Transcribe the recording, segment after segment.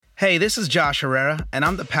Hey, this is Josh Herrera, and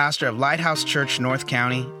I'm the pastor of Lighthouse Church North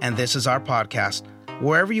County, and this is our podcast.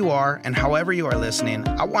 Wherever you are and however you are listening,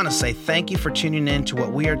 I want to say thank you for tuning in to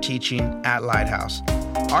what we are teaching at Lighthouse.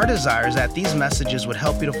 Our desire is that these messages would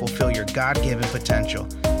help you to fulfill your God-given potential.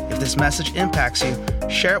 If this message impacts you,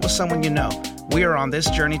 share it with someone you know. We are on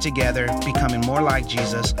this journey together, becoming more like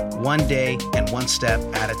Jesus, one day and one step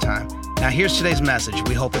at a time. Now here's today's message.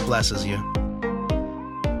 We hope it blesses you.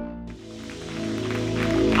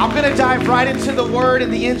 I'm going to dive right into the word in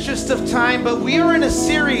the interest of time, but we are in a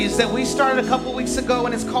series that we started a couple weeks ago,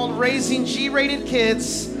 and it's called Raising G-Rated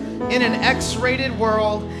Kids in an X-Rated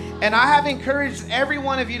World. And I have encouraged every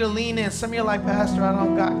one of you to lean in. Some of you are like, Pastor, I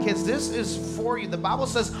don't got kids. This is for you. The Bible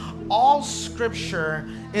says all scripture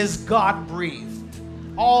is God-breathed.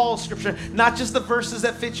 All scripture, not just the verses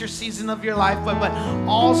that fit your season of your life, but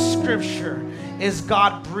all scripture is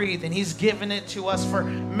God-breathed, and he's given it to us for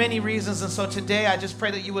many reasons. And so today, I just pray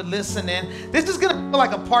that you would listen in. This is going to feel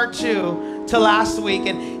like a part two to last week.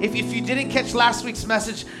 And if you didn't catch last week's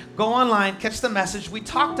message, go online, catch the message. We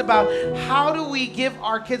talked about how do we give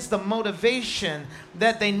our kids the motivation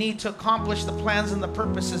that they need to accomplish the plans and the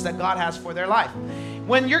purposes that God has for their life.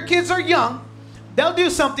 When your kids are young, they'll do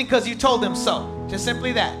something because you told them so. Just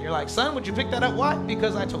simply that. You're like, son, would you pick that up? Why?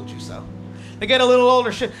 Because I told you so. They get a little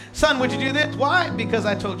older. Son, would you do this? Why? Because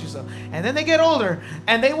I told you so. And then they get older,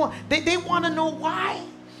 and they want to know why.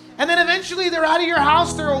 And then eventually they're out of your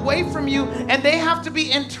house, they're away from you, and they have to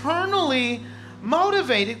be internally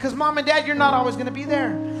motivated because mom and dad, you're not always going to be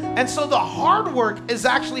there. And so the hard work is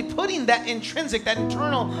actually putting that intrinsic, that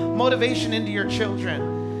internal motivation into your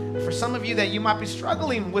children. For some of you that you might be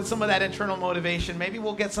struggling with some of that internal motivation, maybe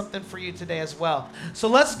we'll get something for you today as well. So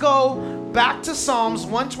let's go back to Psalms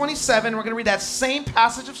 127. We're going to read that same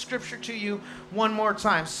passage of scripture to you one more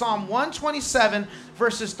time. Psalm 127,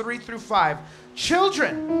 verses 3 through 5.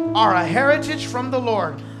 Children are a heritage from the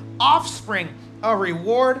Lord, offspring a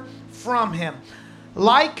reward from him.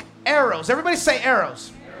 Like arrows. Everybody say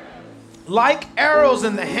arrows. Like arrows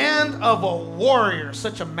in the hand of a warrior.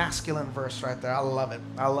 Such a masculine verse right there. I love it.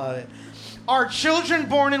 I love it. Are children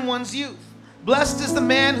born in one's youth. Blessed is the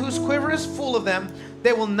man whose quiver is full of them.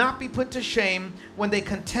 They will not be put to shame when they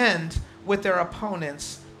contend with their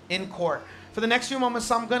opponents in court. For the next few moments,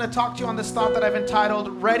 I'm going to talk to you on this thought that I've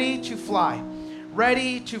entitled, Ready to Fly.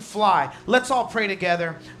 Ready to fly. Let's all pray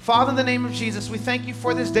together. Father, in the name of Jesus, we thank you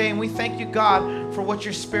for this day, and we thank you, God, for what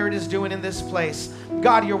your Spirit is doing in this place.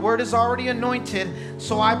 God, your word is already anointed,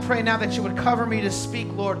 so I pray now that you would cover me to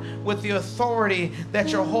speak, Lord, with the authority that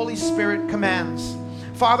your Holy Spirit commands.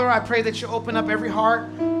 Father, I pray that you open up every heart,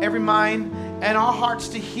 every mind, and our hearts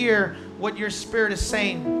to hear what your Spirit is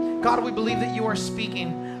saying. God, we believe that you are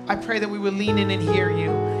speaking. I pray that we would lean in and hear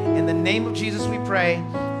you. In the name of Jesus we pray.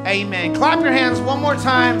 Amen. Clap your hands one more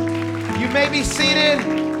time. You may be seated,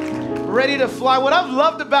 ready to fly. What I've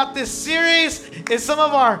loved about this series is some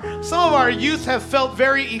of our youth have felt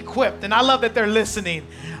very equipped, and I love that they're listening.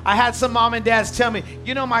 I had some mom and dads tell me,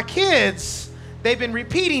 my kids, they've been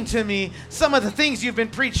repeating to me some of the things you've been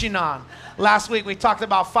preaching on. Last week we talked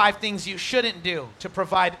about 5 things you shouldn't do to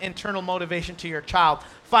provide internal motivation to your child.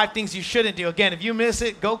 5 things you shouldn't do. Again, if you miss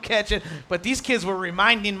it, go catch it. But these kids were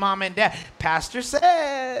reminding mom and dad, Pastor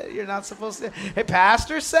said, you're not supposed to. Hey,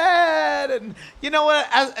 Pastor said. And you know what?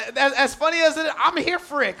 As funny as it is, I'm here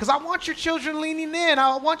for it because I want your children leaning in.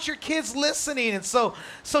 I want your kids listening. And so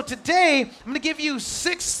today, I'm going to give you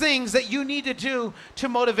 6 things that you need to do to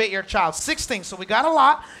motivate your child. 6 things. So we got a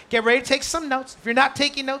lot. Get ready to take some notes. If you're not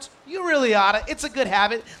taking notes, you really ought to. It's a good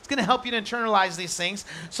habit. It's going to help you to internalize these things.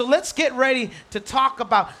 So let's get ready to talk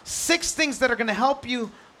about 6 things that are going to help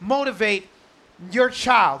you motivate your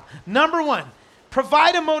child. Number 1,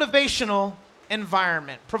 provide a motivational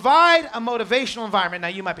environment. Provide a motivational environment. Now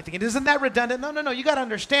you might be thinking, isn't that redundant? No. You got to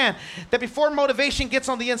understand that before motivation gets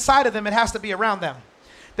on the inside of them, it has to be around them.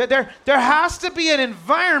 That there has to be an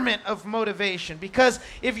environment of motivation, because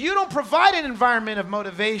if you don't provide an environment of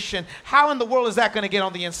motivation, how in the world is that going to get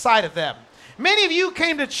on the inside of them? Many of you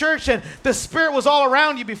came to church and the Spirit was all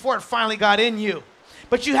around you before it finally got in you.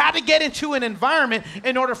 But you had to get into an environment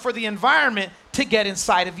in order for the environment to get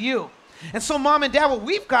inside of you. And so mom and dad, what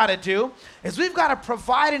we've got to do is we've got to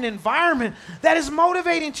provide an environment that is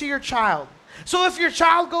motivating to your child. So if your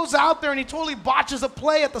child goes out there and he totally botches a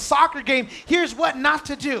play at the soccer game, here's what not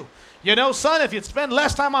to do. Son, if you'd spend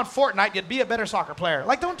less time on Fortnite, you'd be a better soccer player.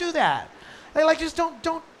 Don't do that. Just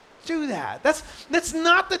don't do that. That's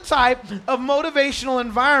not the type of motivational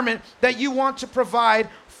environment that you want to provide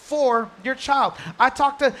for your child. I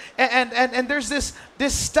talked to, and there's this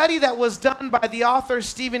study that was done by the authors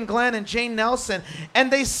Stephen Glenn and Jane Nelson,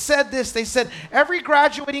 and they said this. They said every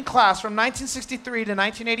graduating class from 1963 to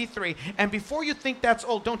 1983, and before you think that's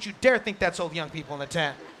old, don't you dare think that's old, young people in the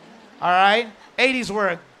tent. All right? 80s were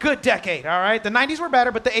a good decade, all right? The 90s were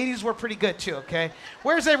better, but the 80s were pretty good too, okay?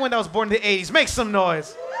 Where's everyone that was born in the 80s? Make some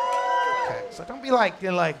noise. Okay, so don't be like,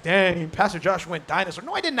 you're like, dang, Pastor Josh went dinosaur.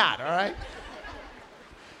 No, I did not, all right?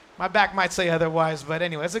 My back might say otherwise, but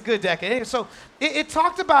anyway, it's a good decade. Anyway, so it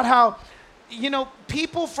talked about how,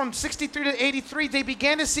 people from 63 to 83, they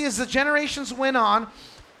began to see as the generations went on,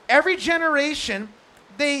 every generation,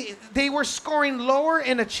 they were scoring lower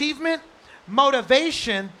in achievement,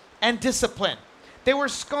 motivation, and discipline. They were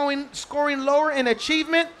scoring lower in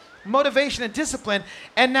achievement, motivation, and discipline.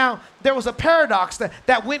 And now there was a paradox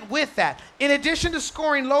that went with that. In addition to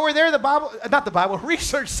scoring lower there,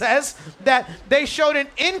 research says that they showed an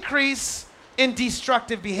increase in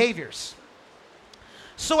destructive behaviors.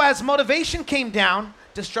 So as motivation came down,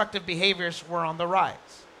 destructive behaviors were on the rise.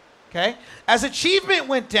 Okay? As achievement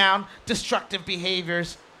went down, destructive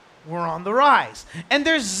behaviors were on the rise. And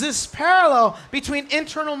there's this parallel between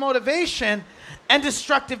internal motivation and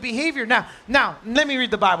destructive behavior. Now, let me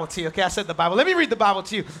read the Bible to you. Okay, I said the Bible. Let me read the Bible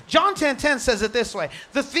to you. John 10:10 says it this way.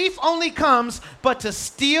 The thief only comes but to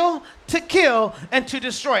steal, to kill, and to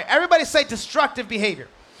destroy. Everybody say destructive behavior.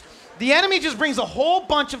 The enemy just brings a whole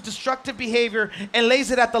bunch of destructive behavior and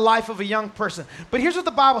lays it at the life of a young person. But here's what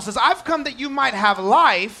the Bible says. I've come that you might have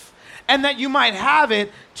life, and that you might have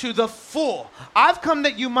it to the full. I've come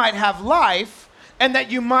that you might have life, and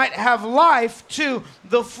that you might have life to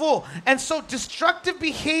the full. And so destructive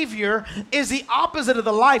behavior is the opposite of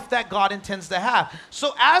the life that God intends to have.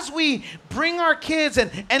 So as we bring our kids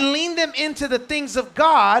and lean them into the things of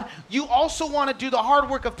God, you also want to do the hard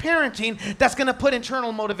work of parenting that's going to put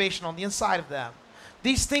internal motivation on the inside of them.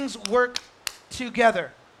 These things work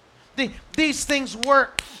together. These things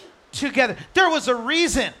work together. There was a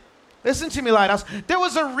reason. Listen to me, Lighthouse. There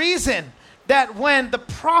was a reason that when the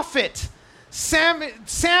prophet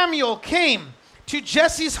Samuel came to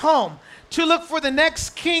Jesse's home to look for the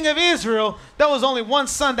next king of Israel, there was only one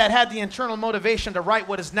son that had the internal motivation to write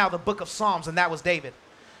what is now the book of Psalms, and that was David.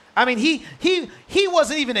 I mean, he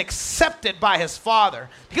wasn't even accepted by his father.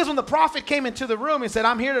 Because when the prophet came into the room, he said,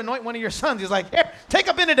 I'm here to anoint one of your sons. He's like, here, take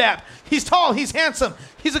Abinadab. He's tall, he's handsome,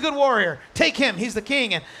 he's a good warrior. Take him, he's the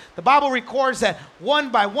king. And the Bible records that one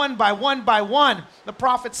by one, the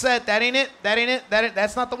prophet said, that ain't it,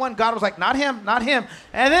 that's not the one. God was like, not him.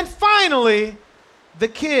 And then finally, the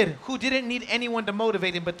kid who didn't need anyone to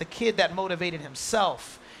motivate him, but the kid that motivated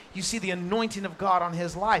himself. You see the anointing of God on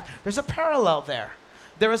his life. There's a parallel there.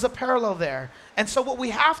 There is a parallel there. And so what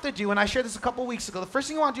we have to do, and I shared this a couple weeks ago, the first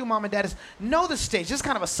thing you want to do, mom and dad, is know the stage. This is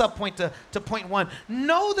kind of a sub-point to point one.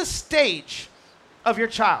 Know the stage of your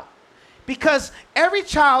child. Because every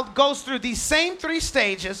child goes through these same 3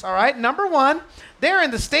 stages, all right? Number 1, they're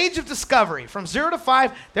in the stage of discovery. From 0 to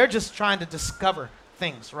 5, they're just trying to discover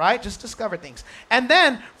things, right? Just discover things. And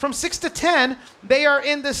then from 6 to 10, they are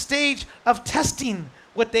in the stage of testing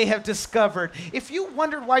what they have discovered. If you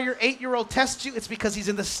wondered why your 8-year-old tests you, it's because he's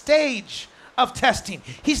in the stage of testing.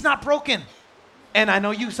 He's not broken. And I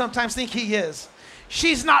know you sometimes think he is.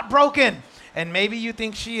 She's not broken. And maybe you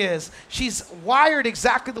think she is. She's wired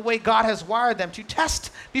exactly the way God has wired them to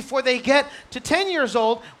test before they get to 10 years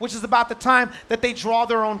old, which is about the time that they draw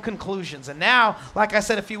their own conclusions. And now, like I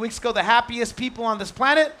said a few weeks ago, the happiest people on this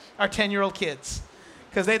planet are 10-year-old kids.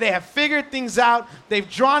 Because they have figured things out, they've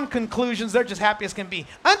drawn conclusions, they're just happy as can be.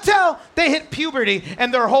 Until they hit puberty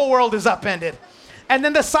and their whole world is upended. And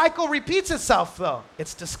then the cycle repeats itself though.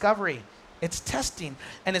 It's discovery, it's testing,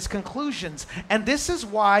 and it's conclusions. And this is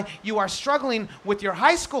why you are struggling with your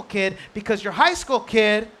high school kid, because your high school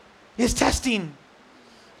kid is testing.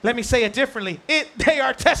 Let me say it differently. They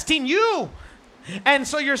are testing you. And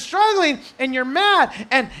so you're struggling and you're mad,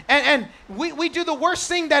 and we do the worst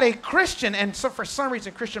thing that a Christian, and so for some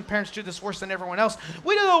reason Christian parents do this worse than everyone else.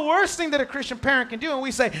 We do the worst thing that a Christian parent can do, and we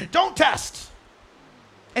say, don't test.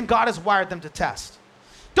 And God has wired them to test.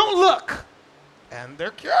 Don't look. And they're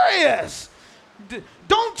curious.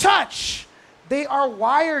 Don't touch. They are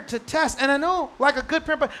wired to test. And I know, like a good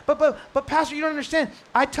parent, but Pastor, you don't understand.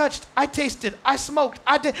 I touched, I tasted, I smoked,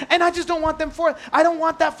 I did, and I just don't want them for it. I don't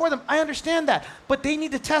want that for them. I understand that. But they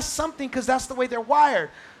need to test something because that's the way they're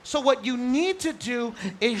wired. So what you need to do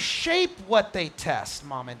is shape what they test,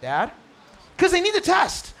 mom and dad, because they need to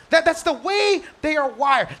test. That's the way they are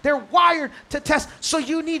wired. They're wired to test. So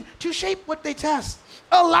you need to shape what they test.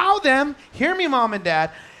 Allow them, hear me, mom and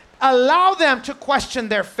dad, allow them to question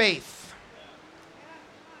their faith.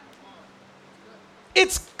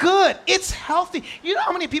 It's good. It's healthy. You know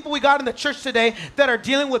how many people we got in the church today that are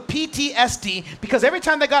dealing with PTSD because every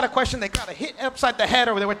time they got a question, they got a hit upside the head,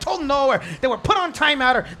 or they were told no, or they were put on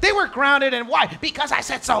timeout, or they were grounded. And why? Because I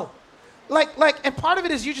said so. And part of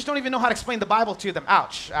it is you just don't even know how to explain the Bible to them.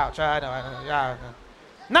 Ouch, ouch. I know. Yeah.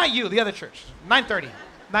 Not you, the other church. 9:30.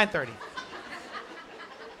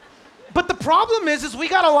 But the problem is we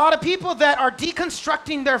got a lot of people that are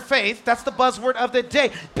deconstructing their faith. That's the buzzword of the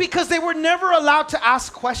day, because they were never allowed to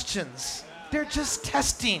ask questions. They're just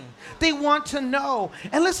testing. They want to know.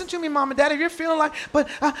 And listen to me, Mom and Dad, if you're feeling like, but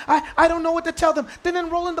I don't know what to tell them, then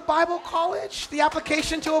enroll in the Bible college. The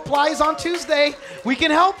application to apply is on Tuesday. We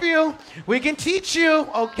can help you. We can teach you,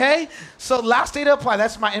 okay? So last day to apply,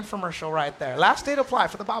 that's my infomercial right there. Last day to apply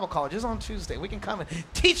for the Bible college is on Tuesday. We can come and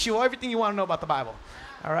teach you everything you want to know about the Bible.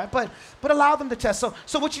 All right, but allow them to test.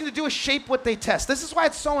 So what you need to do is shape what they test. This is why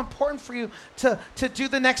it's so important for you to do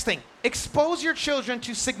the next thing. Expose your children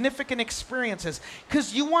to significant experiences,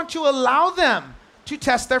 because you want to allow them to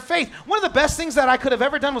test their faith. One of the best things that I could have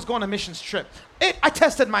ever done was go on a missions trip. I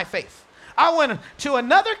tested my faith. I went to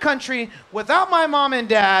another country without my mom and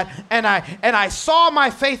dad, and I saw my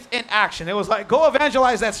faith in action. It was like, go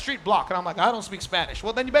evangelize that street block. And I'm like, I don't speak Spanish.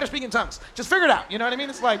 Well, then you better speak in tongues. Just figure it out. You know what I mean?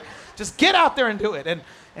 It's like, just get out there and do it.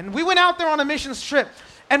 And we went out there on a missions trip.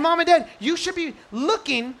 And Mom and Dad, you should be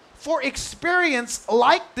looking for experience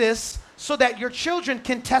like this so that your children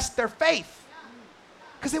can test their faith.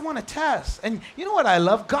 Because they want to test. And you know what I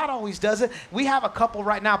love? God always does it. We have a couple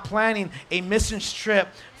right now planning a missions trip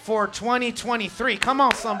for 2023. Come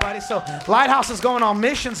on, somebody. So Lighthouse is going on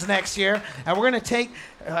missions next year, and we're going to take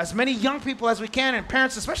as many young people as we can, and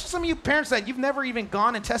parents, especially some of you parents that you've never even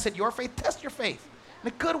gone and tested your faith, test your faith in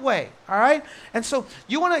a good way, all right? And so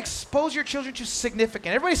you want to expose your children to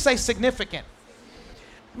significant. Everybody say significant.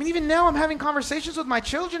 I mean, even now I'm having conversations with my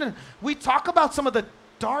children, and we talk about some of the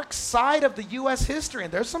dark side of the U.S. history,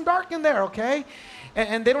 and there's some dark in there, okay?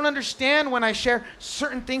 And they don't understand when I share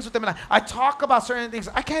certain things with them, and I talk about certain things.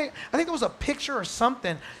 I think there was a picture or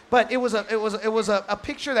something, but it was a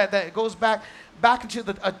picture that goes back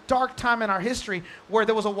into a dark time in our history where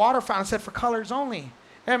there was a water fountain that said for colors only.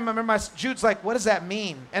 And I remember Jude's like, what does that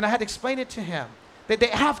mean? And I had to explain it to him. They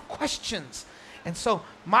have questions. And so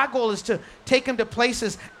my goal is to take him to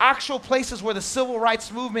places, actual places where the civil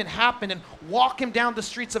rights movement happened, and walk him down the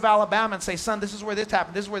streets of Alabama and say, son, this is where this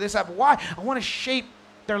happened. This is where this happened. Why? I want to shape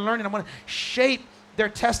their learning. I want to shape their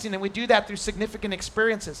testing. And we do that through significant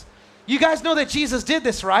experiences. You guys know that Jesus did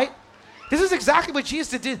this, right? This is exactly what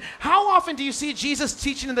Jesus did. How often do you see Jesus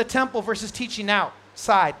teaching in the temple versus teaching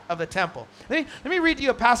outside of the temple? Let me read you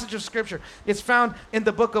a passage of scripture. It's found in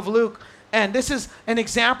the book of Luke. And this is an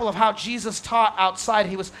example of how Jesus taught outside.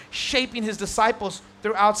 He was shaping his disciples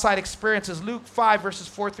through outside experiences. Luke 5, verses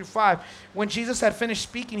 4 through 5. When Jesus had finished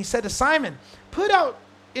speaking, he said to Simon, put out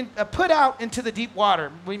into the deep water,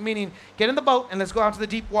 meaning get in the boat and let's go out to the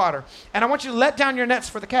deep water. And I want you to let down your nets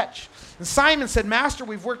for the catch. And Simon said, Master,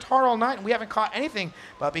 we've worked hard all night and we haven't caught anything.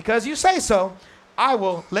 But because you say so, I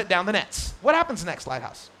will let down the nets. What happens next,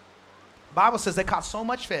 Lighthouse? The Bible says they caught so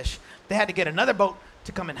much fish, they had to get another boat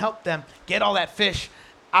to come and help them get all that fish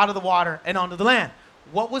out of the water and onto the land.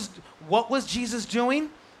 What was Jesus doing?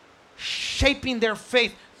 Shaping their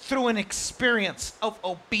faith through an experience of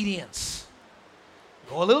obedience.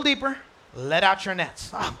 Go a little deeper, let out your nets.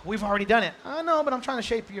 Oh, we've already done it. I know, but I'm trying to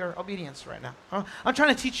shape your obedience right now. I'm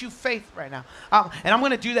trying to teach you faith right now. And I'm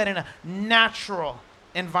going to do that in a natural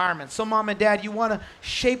environment. So mom and dad, you want to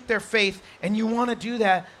shape their faith, and you want to do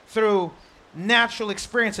that through natural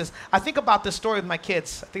experiences. I think about this story with my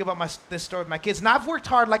kids. And I've worked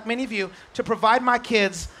hard, like many of you, to provide my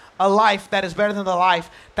kids a life that is better than the life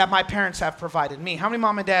that my parents have provided me. How many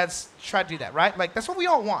mom and dads try to do that, right? Like, that's what we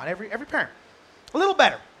all want, every parent. A little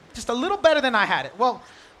better. Just a little better than I had it. Well,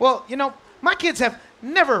 you know, my kids have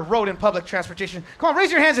never rode in public transportation. Come on,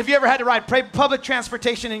 raise your hands if you ever had to ride public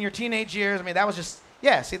transportation in your teenage years. I mean, that was just,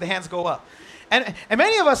 yeah, see, the hands go up. And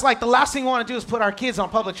many of us, like, the last thing we want to do is put our kids on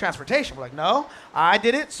public transportation. We're like, no, I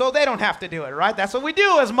did it so they don't have to do it, right? That's what we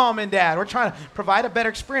do as mom and dad. We're trying to provide a better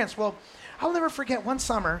experience. Well, I'll never forget one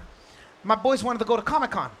summer, my boys wanted to go to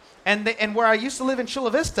Comic-Con. And where I used to live in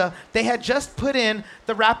Chula Vista, they had just put in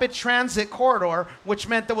the rapid transit corridor, which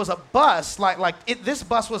meant there was a bus, this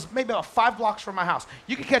bus was maybe about 5 blocks from my house.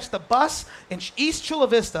 You could catch the bus in East Chula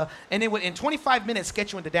Vista, and it would, in 25 minutes,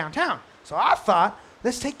 get you into downtown. So I thought,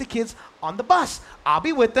 let's take the kids on the bus. I'll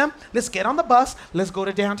be with them. Let's get on the bus. Let's go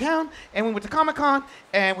to downtown. And we went to Comic-Con,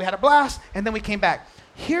 and we had a blast, and then we came back.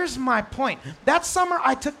 Here's my point. That summer,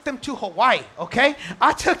 I took them to Hawaii, okay?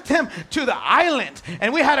 I took them to the island,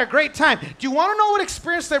 and we had a great time. Do you want to know what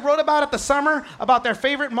experience they wrote about at the summer, about their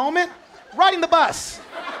favorite moment? Riding the bus.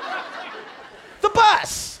 The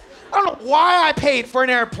bus. I don't know why I paid for an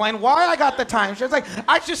airplane, why I got the timeshare. It's like,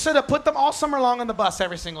 I just should have put them all summer long on the bus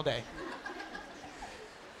every single day.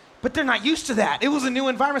 But they're not used to that. It was a new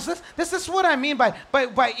environment. So this is what I mean by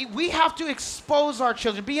we have to expose our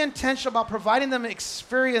children, be intentional about providing them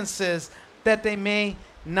experiences that they may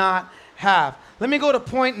not have. Let me go to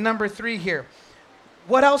point number 3 here.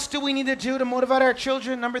 What else do we need to do to motivate our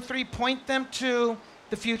children? Number 3, point them to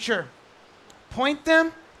the future. Point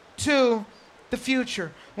them to the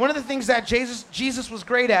future. One of the things that Jesus was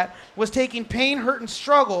great at was taking pain, hurt, and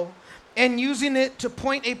struggle and using it to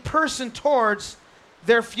point a person towards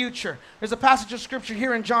their future. There's a passage of scripture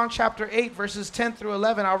here in John chapter 8, verses 10 through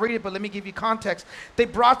 11. I'll read it, but let me give you context. They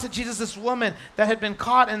brought to Jesus this woman that had been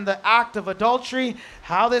caught in the act of adultery.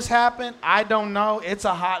 How this happened, I don't know. It's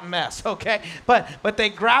a hot mess, okay? But they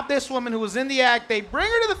grabbed this woman who was in the act. They bring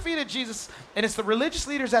her to the feet of Jesus, and it's the religious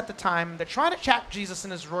leaders at the time. They're trying to trap Jesus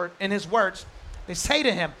in his words. They say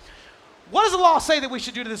to him, what does the law say that we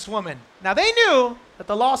should do to this woman? Now, they knew that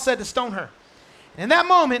the law said to stone her. And in that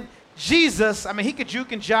moment, Jesus, I mean, he could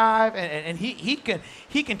juke and jive, and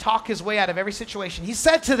he can talk his way out of every situation. He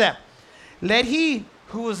said to them, let he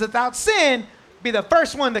who is without sin be the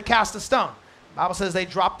first one to cast a stone. The Bible says they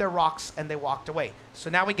dropped their rocks and they walked away. So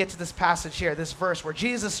now we get to this passage here, this verse where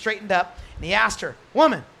Jesus straightened up and he asked her,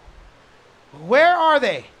 woman, where are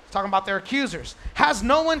they? Talking about their accusers. Has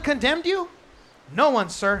no one condemned you? No one,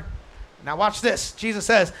 sir. Now watch this. Jesus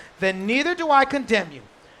says, then neither do I condemn you.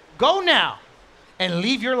 Go now and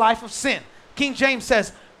leave your life of sin. King James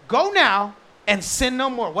says, go now and sin no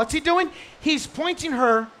more. What's he doing? He's pointing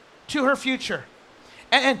her to her future.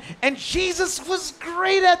 And Jesus was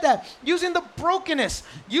great at that, using the brokenness,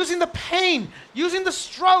 using the pain, using the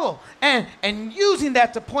struggle, and using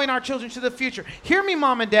that to point our children to the future. Hear me,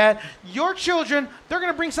 mom and dad. Your children, they're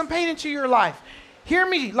going to bring some pain into your life. Hear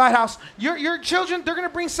me, Lighthouse. Your children, they're going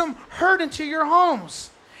to bring some hurt into your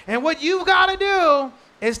homes. And what you've got to do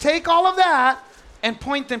is take all of that and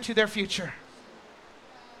point them to their future.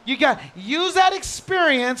 You got to use that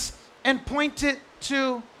experience and point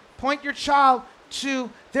your child to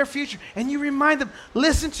their future. And you remind them,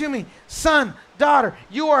 listen to me, son, daughter,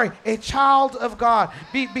 you are a child of God.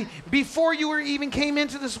 Before you even came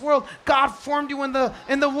into this world, God formed you in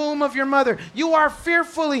the womb of your mother. You are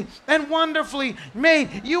fearfully and wonderfully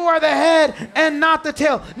made. You are the head and not the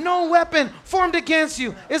tail. No weapon formed against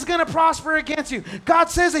you is going to prosper against you. God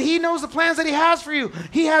says that he knows the plans that he has for you.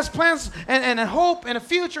 He has plans and a hope and a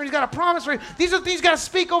future. And he's got a promise for you. These are things you got to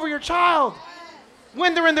speak over your child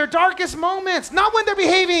when they're in their darkest moments, not when they're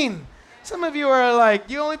behaving. Some of you are like,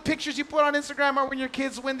 the only pictures you put on Instagram are when your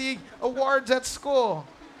kids win the awards at school.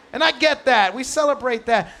 And I get that. We celebrate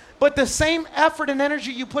that. But the same effort and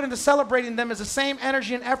energy you put into celebrating them is the same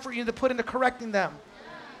energy and effort you need to put into correcting them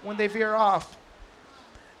when they veer off.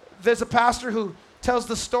 There's a pastor who tells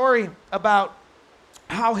the story about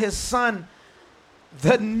how his son,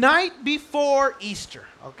 the night before Easter,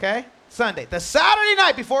 okay? Sunday, the Saturday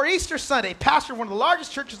night before Easter Sunday, pastor of one of the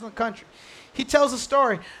largest churches in the country, he tells a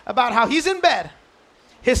story about how he's in bed,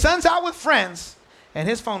 his son's out with friends, and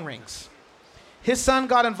his phone rings. His son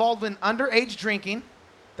got involved in underage drinking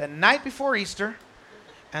the night before Easter,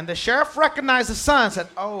 and the sheriff recognized the son and said,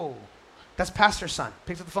 oh, that's pastor's son.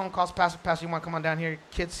 Picks up the phone, calls pastor, you want to come on down here?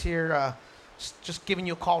 Kid's here, just giving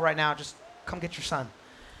you a call right now. Just come get your son.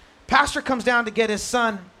 Pastor comes down to get his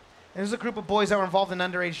son. There's a group of boys that were involved in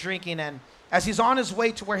underage drinking, and as he's on his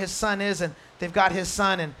way to where his son is, and they've got his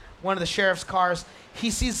son in one of the sheriff's cars, he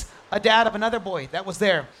sees a dad of another boy that was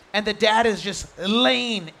there, and the dad is just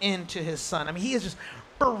laying into his son. I mean, he is just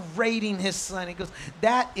berating his son. He goes,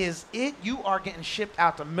 that is it? You are getting shipped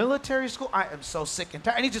out to military school? I am so sick and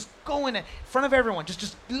tired. And he's just going in front of everyone,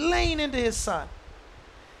 just laying into his son.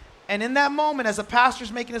 And in that moment, as the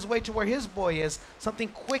pastor's making his way to where his boy is, something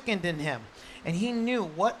quickened in him. And he knew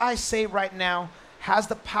what I say right now has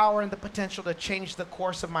the power and the potential to change the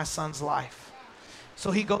course of my son's life.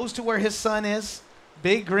 So he goes to where his son is,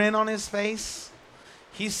 big grin on his face.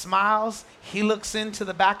 He smiles. He looks into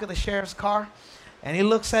the back of the sheriff's car, and he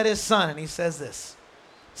looks at his son, and he says this,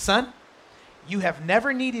 son, you have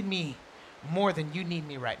never needed me more than you need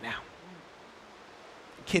me right now.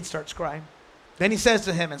 The kid starts crying. Then he says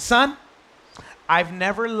to him, and son, I've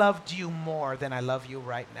never loved you more than I love you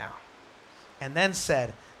right now. And then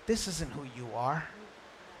said, this isn't who you are.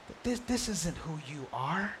 This isn't who you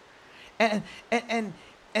are. And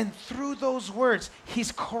And through those words,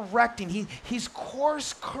 he's correcting, he's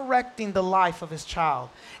course correcting the life of his child.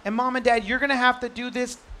 And mom and dad, you're going to have to do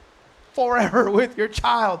this forever with your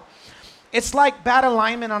child. It's like bad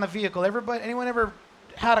alignment on a vehicle. Anyone ever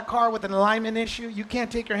had a car with an alignment issue? You can't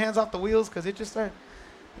take your hands off the wheels because it just started.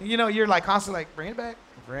 You're like constantly like, bring it back.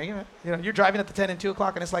 You're driving at the 10 and 2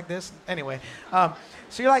 o'clock and it's like this. Anyway,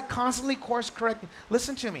 so you're like constantly course correcting.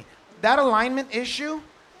 Listen to me. That alignment issue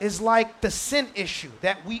is like the sin issue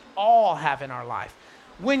that we all have in our life.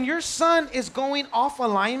 When your son is going off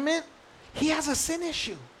alignment, he has a sin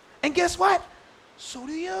issue. And guess what? So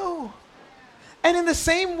do you. And in the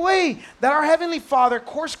same way that our Heavenly Father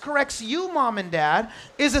course corrects you, mom and dad,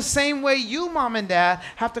 is the same way you, mom and dad,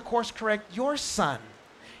 have to course correct your son.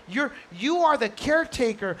 You are the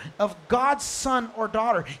caretaker of God's son or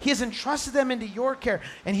daughter. He has entrusted them into your care.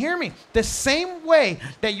 And hear me, the same way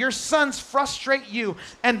that your sons frustrate you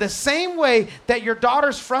and the same way that your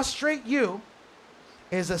daughters frustrate you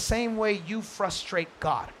is the same way you frustrate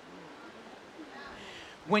God.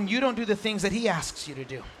 When you don't do the things that he asks you to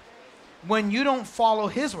do. When you don't follow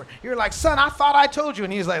his word. You're like, son, I thought I told you.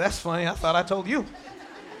 And he's like, that's funny, I thought I told you.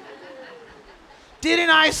 Didn't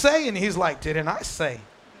I say? And he's like, didn't I say?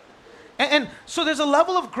 And so there's a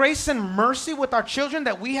level of grace and mercy with our children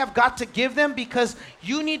that we have got to give them because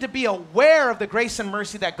you need to be aware of the grace and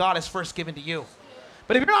mercy that God has first given to you.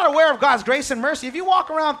 But if you're not aware of God's grace and mercy, if you walk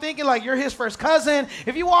around thinking like you're his first cousin,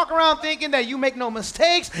 if you walk around thinking that you make no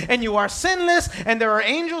mistakes and you are sinless and there are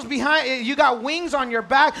angels behind, you got wings on your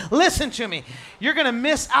back, listen to me. You're going to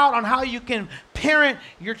miss out on how you can parent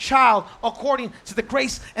your child according to the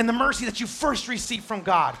grace and the mercy that you first received from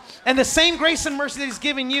God. And the same grace and mercy that he's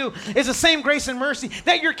giving you is the same grace and mercy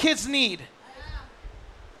that your kids need.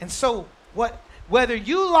 And so whether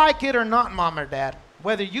you like it or not, mom or dad,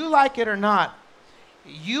 whether you like it or not,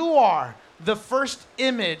 you are the first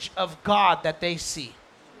image of God that they see.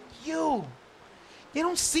 You. They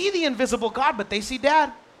don't see the invisible God, but they see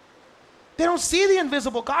dad. They don't see the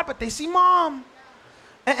invisible God, but they see mom.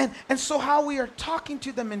 And so how we are talking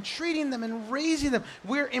to them and treating them and raising them,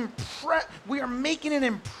 we are making an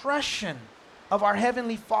impression of our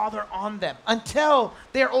Heavenly Father on them until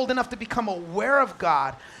they're old enough to become aware of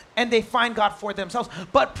God and they find God for themselves.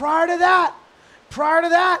 But prior to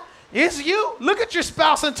that, it's you. Look at your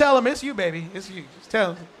spouse and tell them, it's you, baby. It's you. Just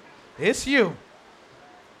tell them, it's you.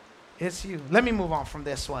 It's you. Let me move on from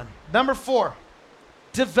this one. Number 4,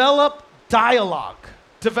 develop dialogue.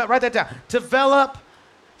 Write that down. Develop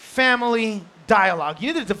family dialogue.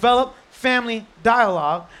 You need to develop family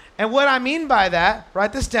dialogue. And what I mean by that,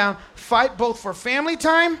 write this down, fight both for family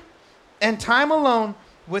time and time alone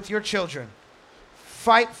with your children.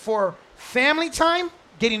 Fight for family time,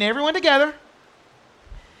 getting everyone together.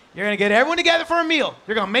 You're going to get everyone together for a meal.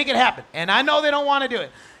 You're going to make it happen. And I know they don't want to do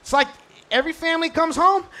it. It's like every family comes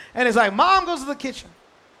home and it's like mom goes to the kitchen,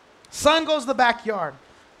 son goes to the backyard,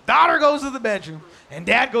 daughter goes to the bedroom, and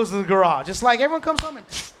dad goes to the garage. It's like everyone comes home and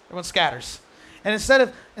everyone scatters. And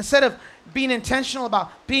instead of being intentional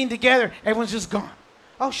about being together, everyone's just gone.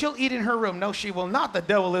 Oh, she'll eat in her room. No, she will not. The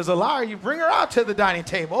devil is a liar. You bring her out to the dining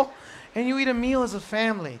table and you eat a meal as a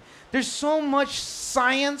family. There's so much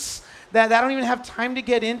science that I don't even have time to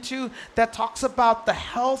get into that talks about the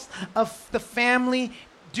health of the family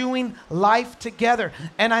doing life together.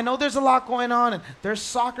 And I know there's a lot going on, and there's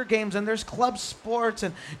soccer games, and there's club sports,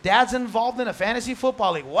 and dad's involved in a fantasy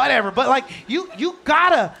football league, whatever. But like you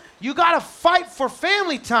gotta fight for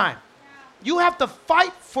family time. You have to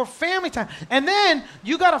fight for family time. And then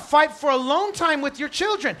you gotta fight for alone time with your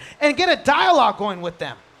children and get a dialogue going with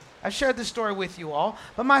them. I've shared this story with you all,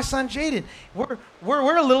 but my son Jaden, we're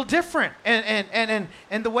a little different, and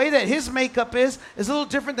the way that his makeup is a little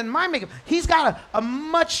different than my makeup. He's got a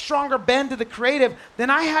much stronger bend to the creative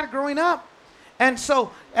than I had growing up. And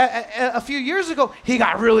so a few years ago, he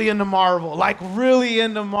got really into Marvel,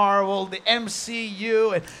 the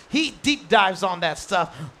MCU, and he deep dives on that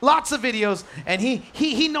stuff. Lots of videos, and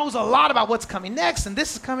he knows a lot about what's coming next, and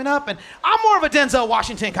this is coming up, and I'm more of a Denzel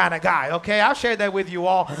Washington kind of guy, okay? I've shared that with you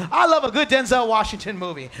all. I love a good Denzel Washington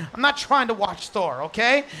movie. I'm not trying to watch Thor,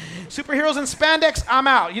 okay? Superheroes in spandex, I'm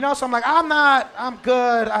out, so I'm like, I'm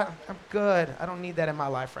good. I'm good. I don't need that in my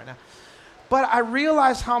life right now. But I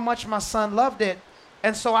realized how much my son loved it,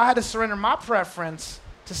 and so I had to surrender my preference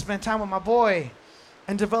to spend time with my boy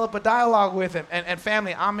and develop a dialogue with him. And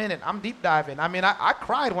family, I'm in it. I'm deep diving. I mean, I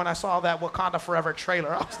cried when I saw that Wakanda Forever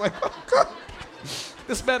trailer. I was like, oh, God,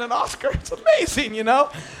 this man an Oscar. It's amazing,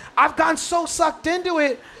 I've gotten so sucked into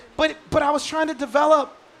it, but I was trying to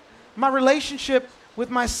develop my relationship with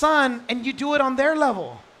my son, and you do it on their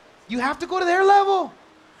level. You have to go to their level.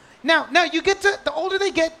 Now you get to, the older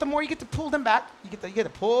they get, the more you get to pull them back. You get to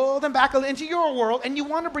pull them back into your world, and you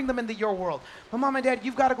want to bring them into your world. But mom and dad,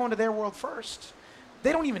 you've got to go into their world first.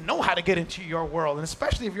 They don't even know how to get into your world, and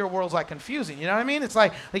especially if your world's like confusing, you know what I mean? It's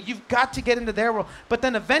like you've got to get into their world, but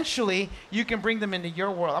then eventually you can bring them into your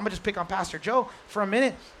world. I'm gonna just pick on Pastor Joe for a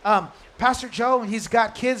minute. Pastor Joe, he's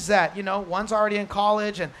got kids that, one's already in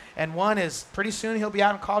college and one is pretty soon he'll be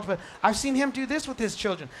out in college, but I've seen him do this with his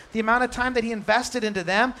children. The amount of time that he invested into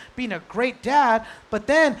them, being a great dad, but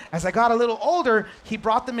then as I got a little older, he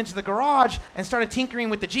brought them into the garage and started tinkering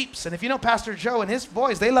with the Jeeps. And if you know Pastor Joe and his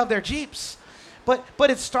boys, they love their Jeeps. But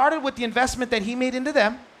it started with the investment that he made into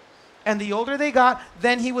them, and the older they got,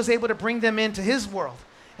 then he was able to bring them into his world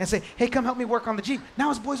and say, hey, come help me work on the Jeep. Now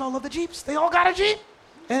his boys all love the Jeeps. They all got a Jeep.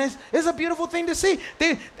 And it's a beautiful thing to see.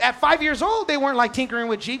 At 5 years old, they weren't like tinkering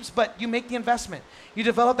with Jeeps, but you make the investment. You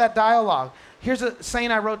develop that dialogue. Here's a saying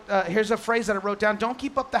here's a phrase that I wrote down. Don't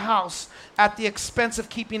keep up the house at the expense of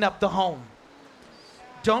keeping up the home.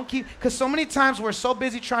 Because so many times we're so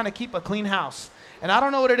busy trying to keep a clean house. And I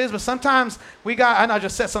don't know what it is, but sometimes I know I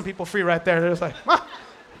just set some people free right there. They're just like, oh,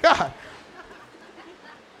 God.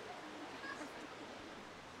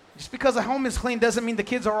 Just because a home is clean doesn't mean the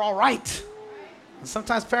kids are all right. And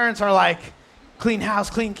sometimes parents are like, clean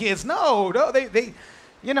house, clean kids. No, they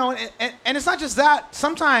and it's not just that.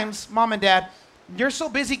 Sometimes, mom and dad, you're so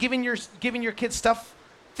busy giving your kids stuff,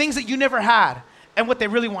 things that you never had, and what they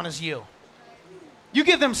really want is you. You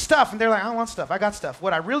give them stuff, and they're like, I don't want stuff. I got stuff.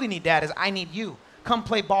 What I really need, Dad, is I need you. Come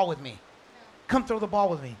play ball with me. Come throw the ball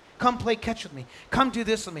with me. Come play catch with me. Come do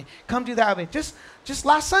this with me. Come do that with me. Just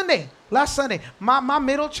last Sunday, my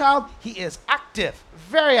middle child, he is active,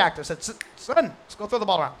 very active. Said, son, let's go throw the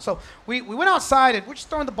ball around. So we went outside, and we're just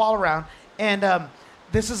throwing the ball around. And there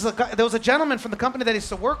was a gentleman from the company that I used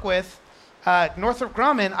to work with, Northrop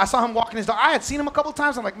Grumman. I saw him walking his dog. I had seen him a couple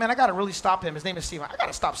times. I'm like, man, I got to really stop him. His name is Steve. I got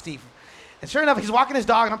to stop Steve. And sure enough, he's walking his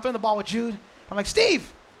dog, and I'm throwing the ball with Jude. I'm like,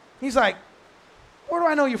 Steve. He's like, where do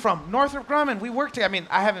I know you from? Northrop Grumman. We worked together. I mean,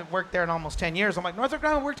 I haven't worked there in almost 10 years. I'm like, Northrop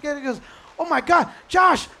Grumman, worked together? He goes, oh, my God,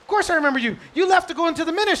 Josh, of course I remember you. You left to go into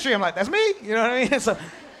the ministry. I'm like, that's me? You know what I mean? So,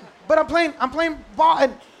 but I'm playing ball,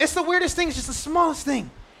 and it's the weirdest thing. It's just the smallest thing.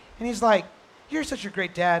 And he's like, you're such a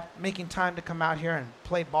great dad, making time to come out here and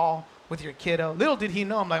play ball with your kiddo. Little did he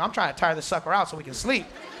know, I'm like, I'm trying to tire this sucker out so we can sleep.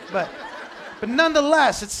 But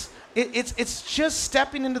nonetheless, it's just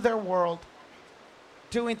stepping into their world,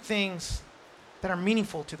 doing things that are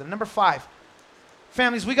meaningful to them. Number 5,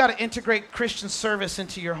 families, we got to integrate Christian service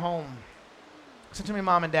into your home. Listen to me,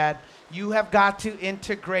 mom and dad. You have got to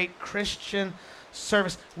integrate Christian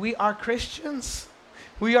service. We are Christians.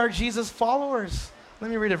 We are Jesus followers. Let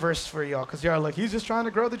me read a verse for y'all, because y'all are like, he's just trying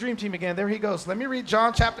to grow the dream team again. There he goes. Let me read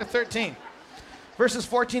John chapter 13, verses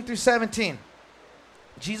 14 through 17.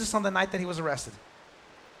 Jesus, on the night that he was arrested,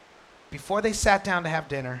 before they sat down to have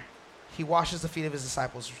dinner, he washes the feet of his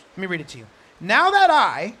disciples. Let me read it to you. Now that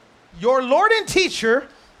I, your Lord and teacher,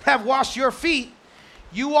 have washed your feet,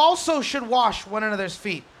 you also should wash one another's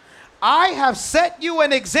feet. I have set you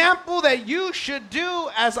an example that you should do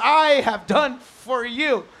as I have done for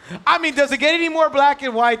you. I mean, does it get any more black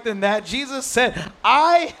and white than that? Jesus said,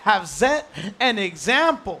 I have set an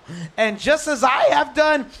example, and just as I have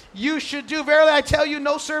done, you should do. Verily, I tell you,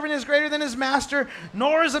 no servant is greater than his master,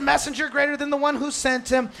 nor is a messenger greater than the one who sent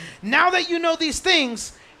him. Now that you know these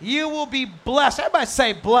things, you will be blessed. Everybody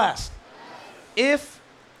say blessed. If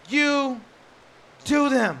you do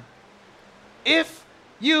them. If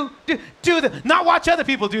you do them. Not watch other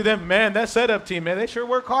people do them. Man, that setup team, man, they sure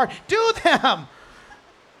work hard. Do them.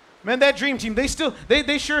 Man, that dream team, they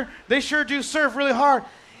sure do serve really hard.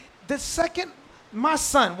 The second, my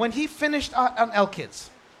son, when he finished on L Kids,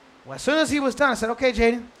 well, as soon as he was done, I said, okay,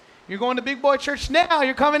 Jaden, you're going to big boy church now.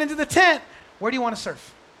 You're coming into the tent. Where do you want to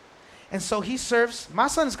serve? And so he serves. My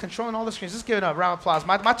son is controlling all the screens. Just give it a round of applause.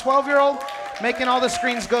 My 12-year-old making all the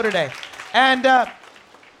screens go today. And I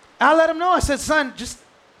let him know. I said, son, just,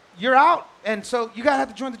 you're out. And so you got to have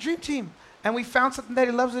to join the dream team. And we found something that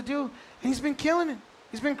he loves to do. And he's been killing it.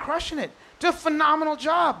 He's been crushing it. Did a phenomenal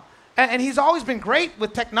job. And he's always been great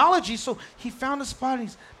with technology, so he found a spot and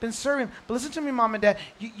he's been serving. But listen to me, mom and dad.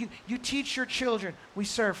 You teach your children. We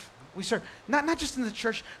serve. Not just in the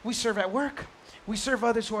church. We serve at work. We serve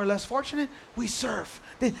others who are less fortunate. We serve.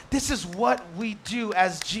 This is what we do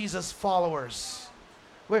as Jesus followers.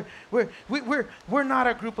 We're not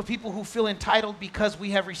a group of people who feel entitled because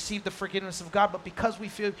we have received the forgiveness of God, but because we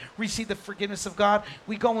receive the forgiveness of God,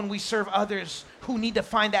 we go and we serve others who need to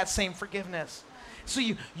find that same forgiveness. So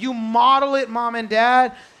you model it, mom and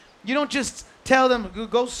dad. You don't just tell them,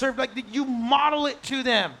 go serve. Like, you model it to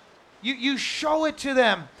them. You show it to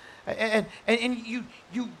them. And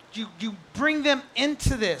you bring them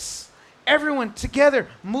into this. Everyone together,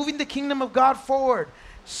 moving the kingdom of God forward,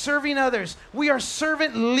 serving others. We are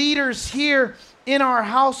servant leaders here in our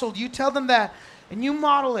household. You tell them that, and you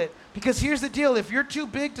model it. Because here's the deal. If you're too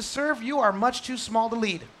big to serve, you are much too small to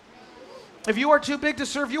lead. If you are too big to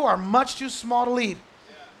serve, you are much too small to lead.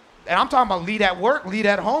 And I'm talking about lead at work, lead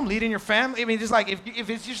at home, lead in your family. I mean, just like if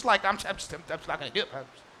it's just like, I'm just not going to do it. I'm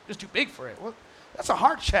just too big for it. Well, that's a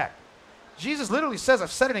heart check. Jesus literally says,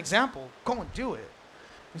 I've set an example. Go and do it.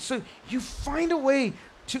 And so you find a way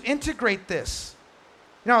to integrate this.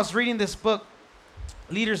 You know, I was reading this book,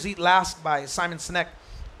 Leaders Eat Last by Simon Sinek,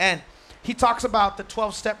 and he talks about the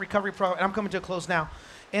 12-step recovery program, and I'm coming to a close now.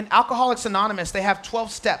 In Alcoholics Anonymous, they have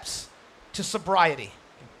 12 steps to sobriety.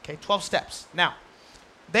 Okay, 12 steps. Now,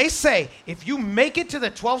 they say if you make it to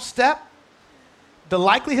the 12th step, the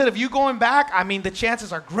likelihood of you going back, I mean, the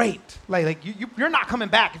chances are great. Like you're not coming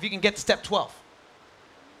back if you can get to step 12.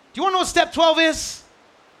 Do you want to know what step 12 is?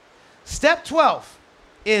 Step 12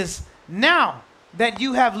 is now that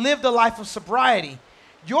you have lived a life of sobriety,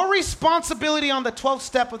 your responsibility on the 12th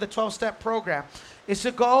step of the 12-step program is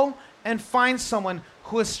to go and find someone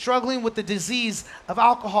who is struggling with the disease of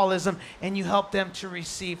alcoholism, and you help them to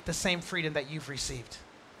receive the same freedom that you've received.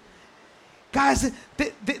 Guys,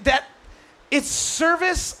 that it's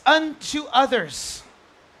service unto others.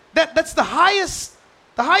 That's the highest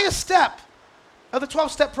step of the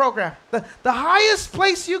 12-step program. The highest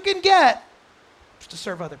place you can get is to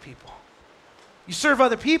serve other people. You serve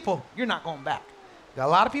other people, you're not going back. Got a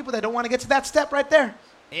lot of people that don't want to get to that step right there.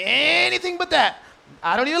 Anything but that.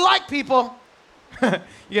 I don't even like people.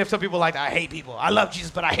 You have some people like, I hate people. I love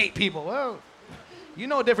Jesus, but I hate people. Well, you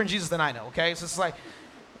know a different Jesus than I know, okay? So it's like,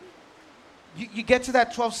 you get to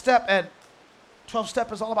that 12th step, and 12th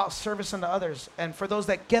step is all about service unto others. And for those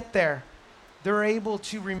that get there, they're able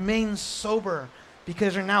to remain sober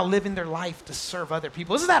because they're now living their life to serve other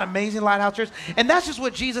people. Isn't that amazing, Lighthouse Church? And that's just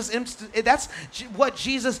what Jesus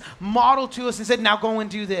modeled to us and said, now go and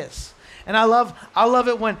do this. And I love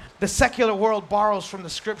it when the secular world borrows from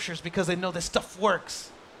the scriptures because they know this stuff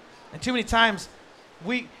works. And too many times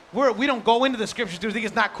we don't go into the scriptures because we think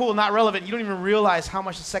it's not cool, not relevant. You don't even realize how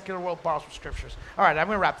much the secular world borrows from scriptures. All right, I'm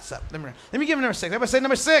going to wrap this up. Let me give number 6. Everybody say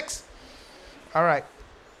number 6. All right.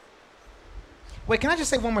 Wait, can I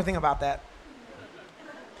just say one more thing about that?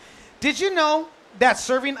 Did you know that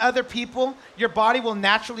serving other people, your body will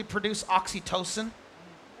naturally produce oxytocin?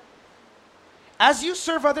 As you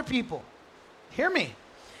serve other people, hear me.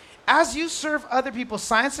 As you serve other people,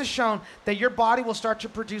 science has shown that your body will start to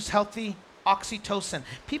produce healthy oxytocin.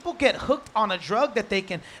 People get hooked on a drug that they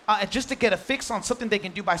can, just to get a fix on something they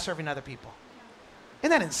can do by serving other people. Isn't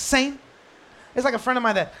that insane? It's like a friend of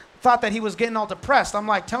mine that thought that he was getting all depressed. I'm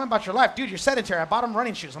like, tell me about your life. Dude, you're sedentary. I bought him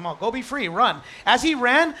running shoes. I'm like, go be free, run. As he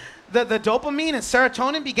ran, the dopamine and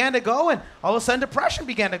serotonin began to go, and all of a sudden depression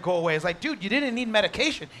began to go away. It's like, dude, you didn't need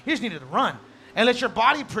medication. You just needed to run. And let your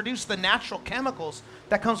body produce the natural chemicals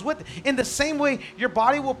that comes with it. In the same way, your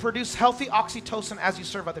body will produce healthy oxytocin as you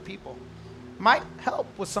serve other people. Might help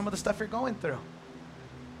with some of the stuff you're going through.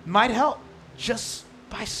 Might help just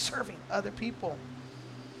by serving other people.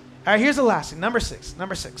 All right, here's the last thing. Number 6. I'm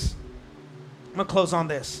going to close on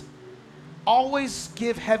this. Always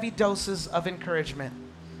give heavy doses of encouragement.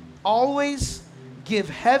 Always give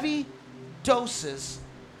heavy doses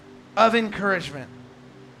of encouragement.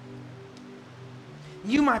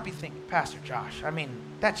 You might be thinking, Pastor Josh, I mean,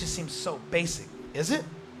 that just seems so basic. Is it?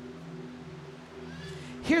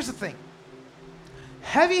 Here's the thing.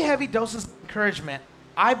 Heavy doses of encouragement,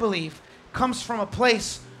 I believe, comes from a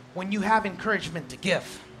place when you have encouragement to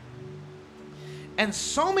give. And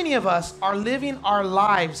so many of us are living our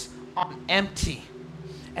lives on empty.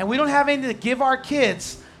 And we don't have anything to give our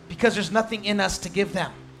kids because there's nothing in us to give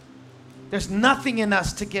them. There's nothing in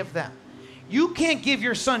us to give them. You can't give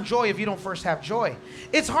your son joy if you don't first have joy.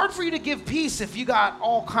 It's hard for you to give peace if you got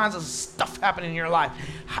all kinds of stuff happening in your life.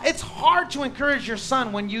 It's hard to encourage your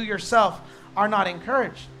son when you yourself are not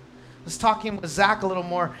encouraged. I was talking with Zach a little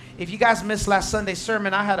more. If you guys missed last Sunday's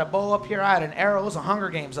sermon, I had a bow up here. I had an arrow. It was a Hunger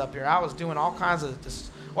Games up here. I was doing all kinds of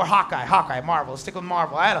this. Or Hawkeye, Marvel. Let's stick with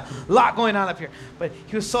Marvel. I had a lot going on up here. But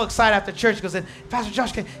he was so excited after church. He goes, Pastor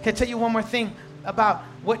Josh, can I tell you one more thing about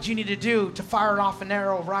what you need to do to fire off an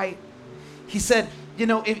arrow right? He said, you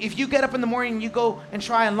know, if you get up in the morning and you go and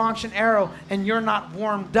try and launch an arrow and you're not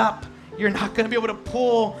warmed up, you're not going to be able to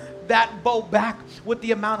pull that bow back with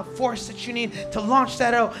the amount of force that you need to launch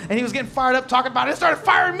that arrow. And he was getting fired up talking about it. It started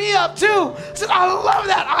firing me up too. I said, I love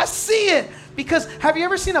that. I see it. Because have you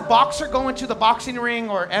ever seen a boxer go into the boxing ring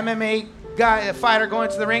or MMA guy, a fighter go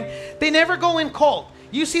into the ring? They never go in cold.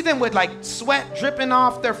 You see them with like sweat dripping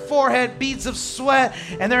off their forehead, beads of sweat,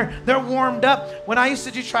 and they're warmed up. When I used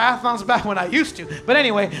to do triathlons back when I used to. But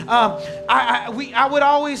anyway, I would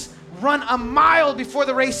always run a mile before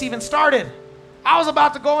the race even started. I was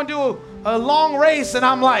about to go and do a long race, and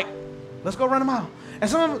I'm like, let's go run a mile. And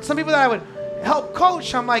some people that I would help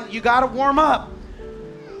coach, I'm like, you got to warm up.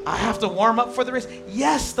 I have to warm up for the race.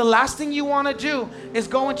 Yes, the last thing you want to do is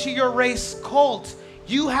go into your race cold.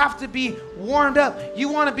 You have to be warmed up. You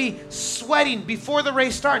want to be sweating before the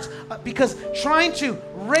race starts, because trying to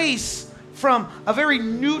race from a very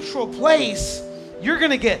neutral place, you're going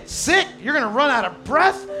to get sick. You're going to run out of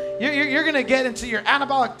breath. You're going to get into your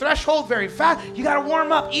anabolic threshold very fast. You got to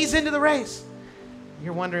warm up, ease into the race.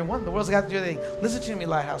 You're wondering, what in the world's got to do with anything? Listen to me,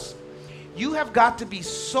 Lighthouse. You have got to be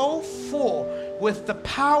so full with the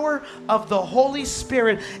power of the Holy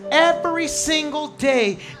Spirit every single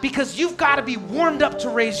day, because you've got to be warmed up to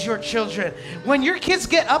raise your children. When your kids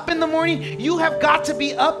get up in the morning, you have got to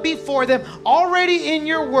be up before them, already in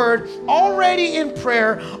your word, already in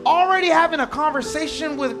prayer, already having a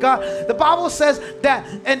conversation with God. The Bible says that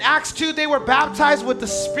in Acts 2, they were baptized with the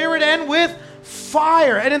Spirit and with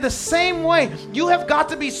fire. And in the same way, you have got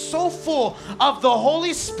to be so full of the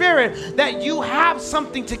Holy Spirit that you have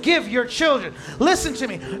something to give your children. Listen to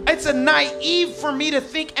me. It's a naive for me to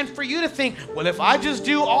think and for you to think, well, if I just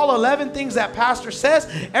do all 11 things that pastor says,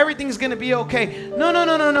 everything's going to be okay. No.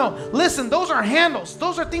 Listen, those are handles.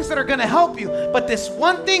 Those are things that are going to help you. But this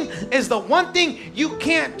one thing is the one thing you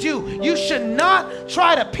can't do. You should not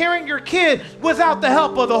try to parent your kid without the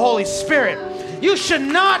help of the Holy Spirit. You should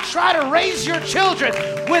not try to raise your children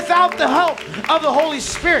without the help of the Holy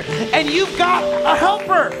Spirit. And you've got a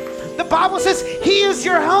helper. The Bible says He is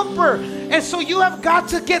your helper. And so you have got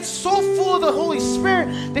to get so full of the Holy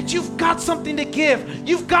Spirit that you've got something to give.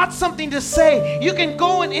 You've got something to say. You can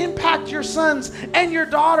go and impact your sons and your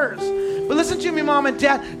daughters. But listen to me, Mom and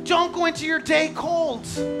Dad. Don't go into your day cold.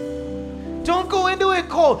 Don't go into it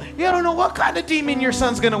cold. You don't know what kind of demon your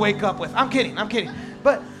son's going to wake up with. I'm kidding.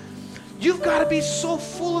 But you've got to be so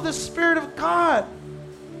full of the Spirit of God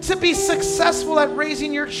to be successful at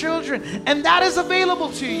raising your children. And that is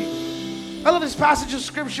available to you. I love this passage of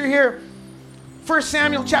scripture here. 1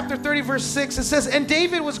 Samuel chapter 30, verse 6. It says, and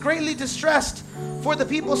David was greatly distressed, for the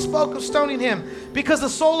people spoke of stoning him, because the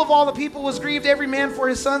soul of all the people was grieved, every man for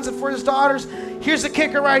his sons and for his daughters. Here's the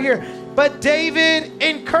kicker right here. But David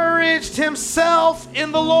encouraged himself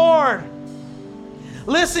in the Lord.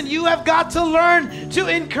 Listen, you have got to learn to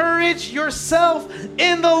encourage yourself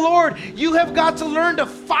in the Lord. You have got to learn to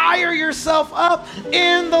fire yourself up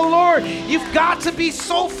in the Lord. You've got to be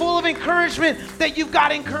so full of encouragement that you've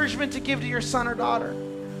got encouragement to give to your son or daughter.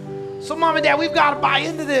 So Mom and Dad, we've got to buy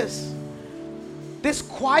into this. This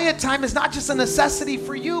quiet time is not just a necessity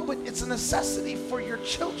for you, but it's a necessity for your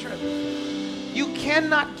children. You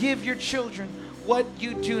cannot give your children what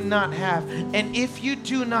you do not have. And if you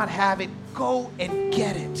do not have it, go and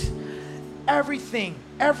get it. Everything,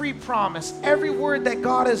 every promise, every word that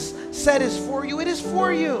God has said is for you. It is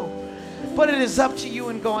for you. But it is up to you,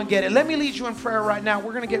 and go and get it. Let me lead you in prayer right now.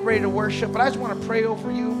 We're going to get ready to worship, but I just want to pray over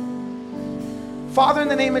you. Father, in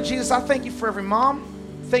the name of Jesus, I thank you for every mom.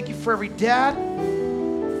 Thank you for every dad,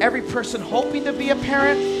 every person hoping to be a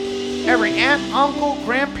parent, every aunt, uncle,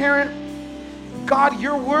 grandparent. God,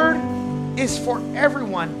 your word is for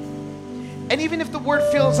everyone. And even if the word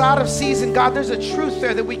feels out of season, God, there's a truth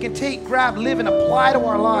there that we can take, grab, live, and apply to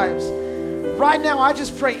our lives. Right now, I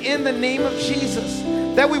just pray in the name of Jesus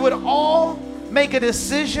that we would all make a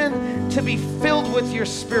decision to be filled with your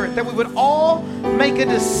Spirit, that we would all make a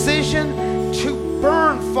decision to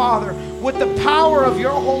burn, Father, with the power of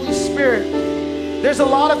your Holy Spirit. There's a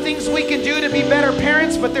lot of things we can do to be better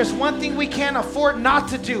parents, but there's one thing we can't afford not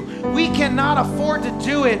to do. We cannot afford to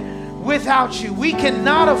do it without you. We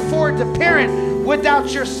cannot afford to parent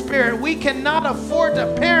without your Spirit. We cannot afford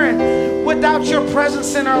to parent without your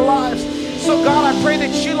presence in our lives. So God, I pray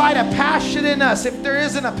that you light a passion in us, if there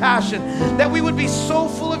isn't a passion, that we would be so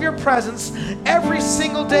full of your presence every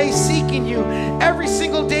single day, seeking you, every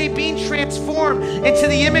single day being transformed into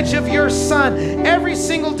the image of your Son, every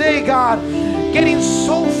single day, God, getting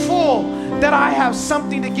so full that I have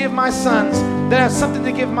something to give my sons, that I have something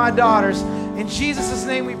to give my daughters. In Jesus'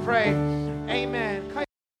 name we pray. Amen.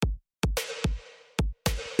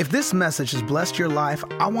 If this message has blessed your life,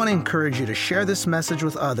 I want to encourage you to share this message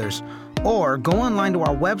with others, or go online to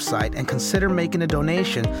our website and consider making a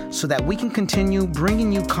donation so that we can continue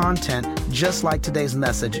bringing you content just like today's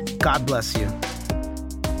message. God bless you.